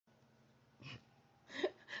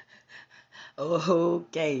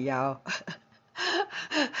Okay, y'all.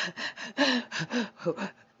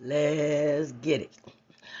 Let's get it.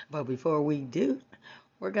 But before we do,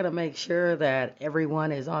 we're going to make sure that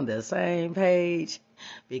everyone is on the same page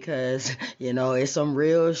because, it's some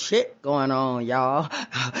real shit going on, y'all.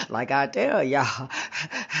 Like I tell y'all,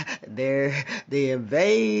 the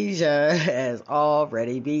invasion has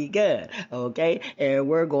already begun, okay? And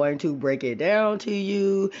we're going to break it down to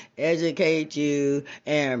you, educate you,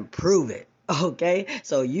 and prove it. Okay,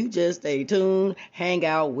 so you just stay tuned, hang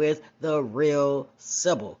out with the real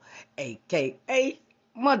Sybil, aka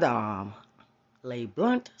Madame Lay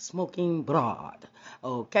Blunt Smoking Broad.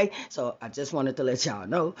 Okay, so I just wanted to let y'all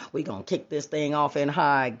know we're gonna kick this thing off in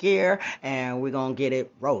high gear and we're gonna get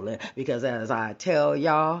it rolling because as I tell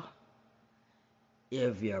y'all,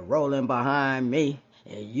 if you're rolling behind me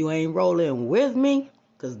and you ain't rolling with me,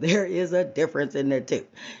 because there is a difference in the two.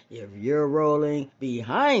 If you're rolling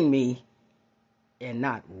behind me and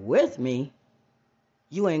not with me,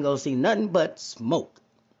 you ain't gonna see nothing but smoke.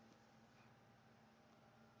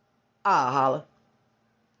 I'll holler.